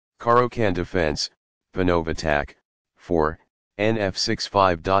Caro-Kann defense, Panov attack, 4, Nf6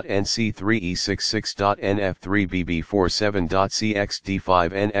 5.Nc3 E6 6.Nf3 Bb4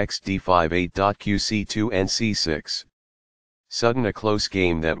 7.cxd5 nxd5 8.qc2 nc6. Sudden a close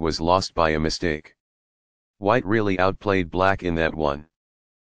game that was lost by a mistake. White really outplayed black in that one.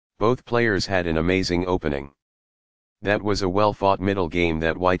 Both players had an amazing opening. That was a well-fought middle game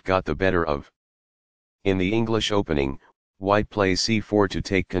that White got the better of. In the English opening, White plays c4 to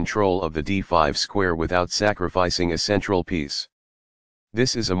take control of the d5 square without sacrificing a central piece.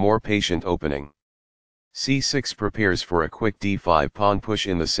 This is a more patient opening. c6 prepares for a quick d5 pawn push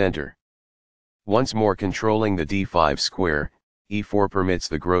in the center. Once more controlling the d5 square, e4 permits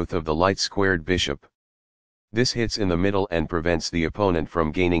the growth of the light-squared bishop. This hits in the middle and prevents the opponent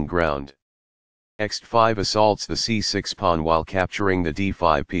from gaining ground. x5 assaults the c6 pawn while capturing the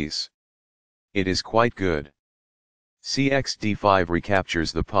d5 piece. It is quite good. cxd5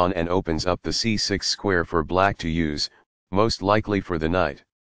 recaptures the pawn and opens up the c6 square for black to use, most likely for the knight.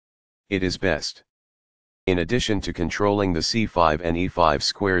 It is best. In addition to controlling the c5 and e5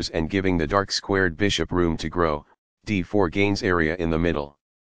 squares and giving the dark squared bishop room to grow, d4 gains area in the middle.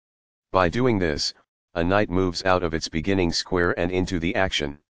 By doing this, a knight moves out of its beginning square and into the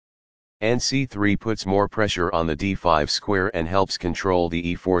action. nc3 puts more pressure on the d5 square and helps control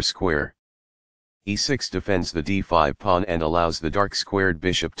the e4 square. e6 defends the d5 pawn and allows the dark squared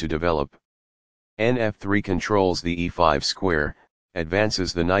bishop to develop. nf3 controls the e5 square,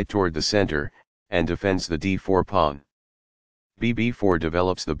 advances the knight toward the center, and defends the d4 pawn. bb4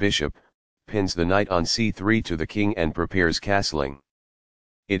 develops the bishop, pins the knight on c3 to the king and prepares castling.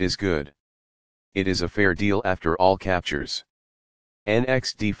 It is good. It is a fair deal after all captures.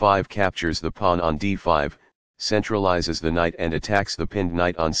 nxd5 captures the pawn on d5, centralizes the knight and attacks the pinned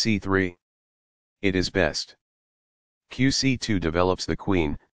knight on c3. It is best. qc2 develops the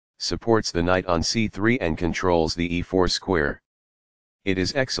queen, supports the knight on c3 and controls the e4 square. It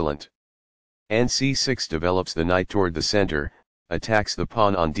is excellent. nc6 develops the knight toward the center, attacks the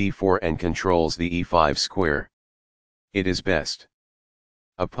pawn on d4 and controls the e5 square. It is best.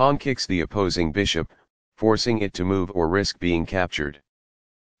 A pawn kicks the opposing bishop, forcing it to move or risk being captured.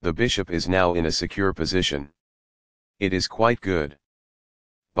 The bishop is now in a secure position. It is quite good.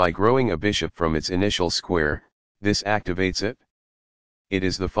 By growing a bishop from its initial square, this activates it. It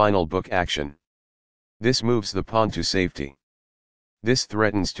is the final book action. This moves the pawn to safety. This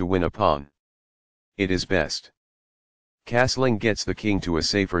threatens to win a pawn. It is best. Castling gets the king to a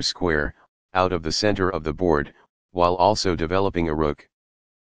safer square, out of the center of the board, while also developing a rook.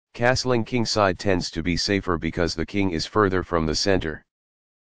 Castling kingside tends to be safer because the king is further from the center.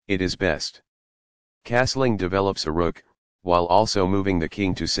 It is best. Castling develops a rook, while also moving the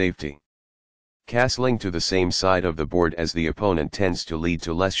king to safety. Castling to the same side of the board as the opponent tends to lead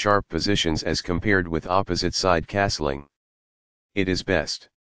to less sharp positions as compared with opposite side castling. It is best.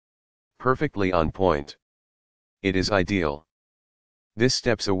 Perfectly on point. It is ideal. This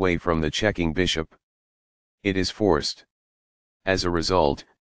steps away from the checking bishop. It is forced. As a result,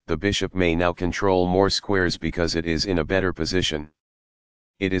 the bishop may now control more squares because it is in a better position.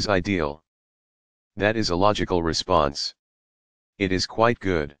 It is ideal. That is a logical response. It is quite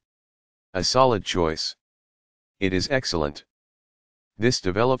good. A solid choice. It is excellent. This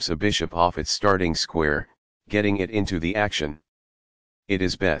develops a bishop off its starting square, getting it into the action. It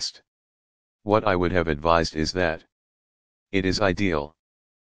is best. What I would have advised is that. It is ideal.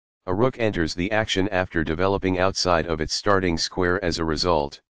 A rook enters the action after developing outside of its starting square as a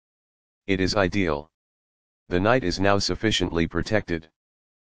result. It is ideal. The knight is now sufficiently protected.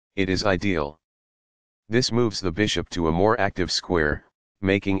 It is ideal. This moves the bishop to a more active square,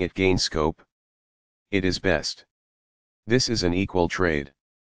 making it gain scope. It is best. This is an equal trade.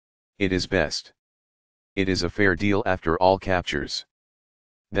 It is best. It is a fair deal after all captures.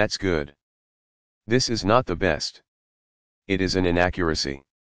 That's good. This is not the best. It is an inaccuracy.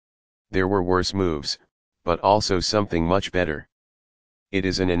 There were worse moves, but also something much better. It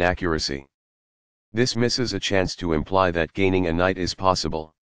is an inaccuracy. This misses a chance to imply that gaining a knight is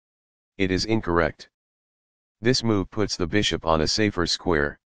possible. It is incorrect. This move puts the bishop on a safer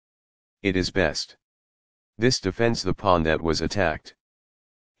square. It is best. This defends the pawn that was attacked.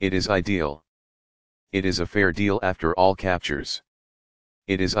 It is ideal. It is a fair deal after all captures.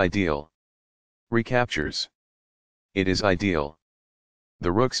 It is ideal. Recaptures. It is ideal.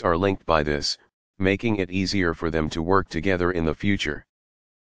 The rooks are linked by this, making it easier for them to work together in the future.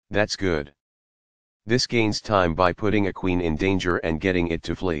 That's good. This gains time by putting a queen in danger and getting it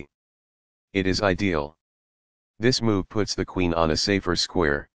to flee. It is ideal. This move puts the queen on a safer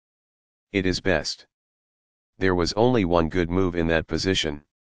square. It is best. There was only one good move in that position.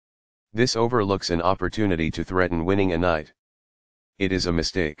 This overlooks an opportunity to threaten winning a knight. It is a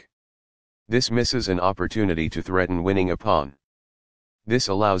mistake. This misses an opportunity to threaten winning a pawn. This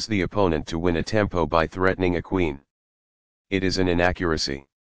allows the opponent to win a tempo by threatening a queen. It is an inaccuracy.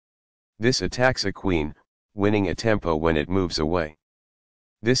 This attacks a queen, winning a tempo when it moves away.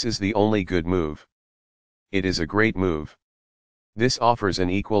 This is the only good move. It is a great move. This offers an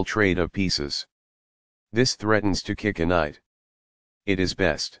equal trade of pieces. This threatens to kick a knight. It is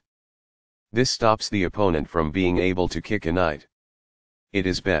best. This stops the opponent from being able to kick a knight. It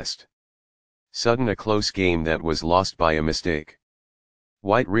is best. Sudden a close game that was lost by a mistake.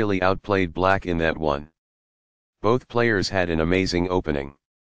 White really outplayed black in that one. Both players had an amazing opening.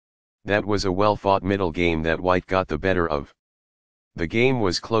 That was a well-fought middle game that white got the better of. The game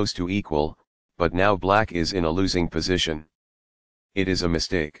was close to equal, but now black is in a losing position. It is a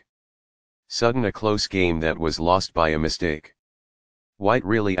mistake. Sudden a close game that was lost by a mistake. White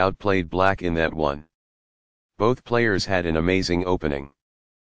really outplayed black in that one. Both players had an amazing opening.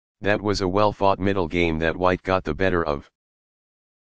 That was a well-fought middle game that white got the better of.